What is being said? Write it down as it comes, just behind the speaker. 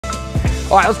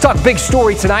All right, let's talk big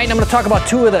story tonight. And I'm going to talk about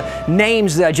two of the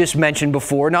names that I just mentioned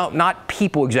before. No, not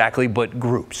people exactly, but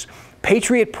groups.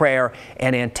 Patriot Prayer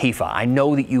and Antifa. I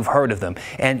know that you've heard of them,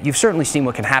 and you've certainly seen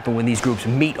what can happen when these groups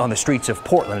meet on the streets of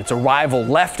Portland. It's a rival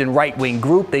left and right-wing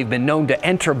group. They've been known to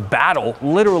enter battle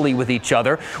literally with each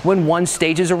other when one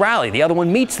stages a rally. The other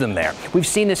one meets them there. We've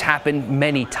seen this happen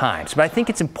many times, but I think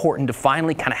it's important to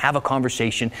finally kind of have a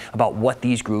conversation about what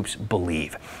these groups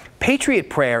believe. Patriot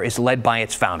Prayer is led by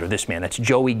its founder, this man, that's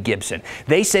Joey Gibson.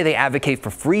 They say they advocate for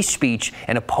free speech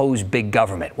and oppose big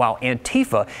government, while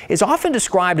Antifa is often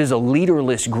described as a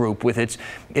leaderless group with its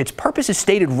purpose is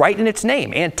stated right in its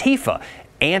name, Antifa,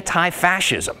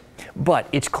 anti-fascism. But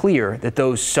it's clear that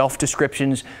those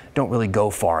self-descriptions don't really go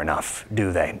far enough,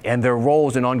 do they? And their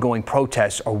roles in ongoing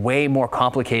protests are way more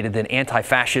complicated than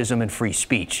anti-fascism and free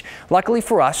speech. Luckily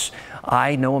for us,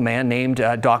 I know a man named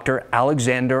Dr.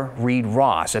 Alexander Reed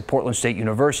Ross at Portland State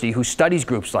University who studies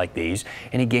groups like these,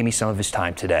 and he gave me some of his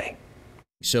time today.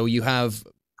 So you have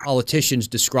politicians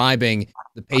describing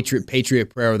the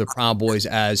Patriot Prayer or the Proud Boys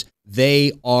as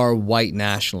they are white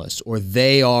nationalists, or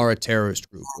they are a terrorist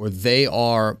group, or they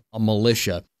are a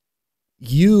militia.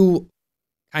 You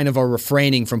kind of are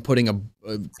refraining from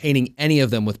painting any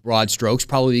of them with broad strokes,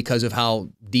 probably because of how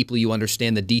deeply you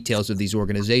understand the details of these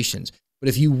organizations. But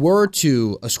if you were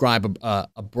to ascribe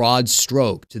a broad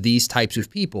stroke to these types of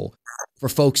people for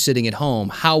folks sitting at home,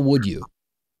 how would you?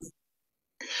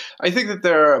 I think that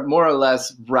they're more or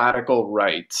less radical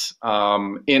right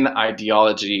in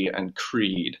ideology and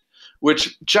creed,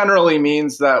 which generally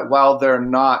means that while they're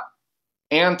not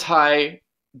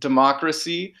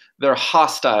anti-democracy, they're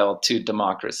hostile to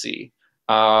democracy.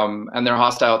 And they're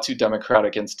hostile to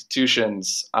democratic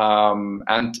institutions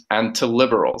and to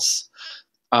liberals,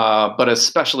 but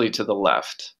especially to the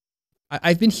left.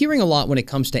 I've been hearing a lot when it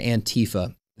comes to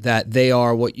Antifa that they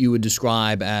are what you would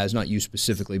describe as, not you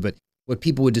specifically, but what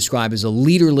people would describe as a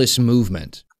leaderless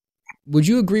movement. Would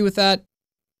you agree with that,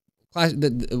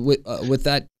 with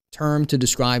that term to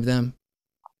describe them?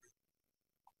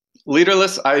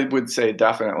 Leaderless, I would say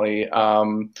definitely.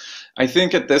 I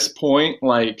think at this point,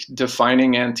 like,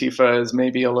 defining Antifa is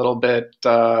maybe a little bit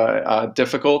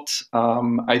difficult.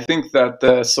 I think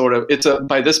that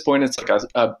by this point, it's like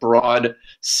a broad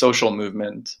social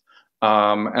movement.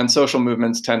 And social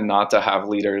movements tend not to have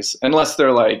leaders unless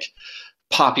they're like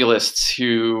populists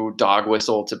who dog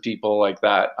whistle to people like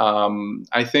that.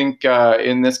 I think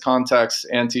in this context,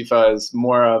 Antifa is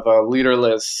more of a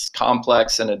leaderless,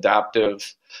 complex, and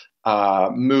adaptive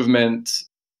movement.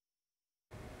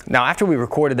 Now, after we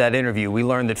recorded that interview, we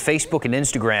learned that Facebook and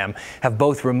Instagram have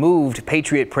both removed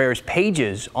Patriot Prayer's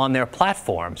pages on their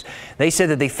platforms. They said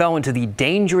that they fell into the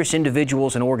dangerous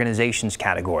individuals and organizations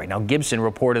category. Now,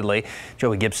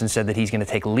 Joey Gibson said that he's going to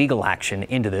take legal action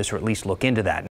into this, or at least look into that.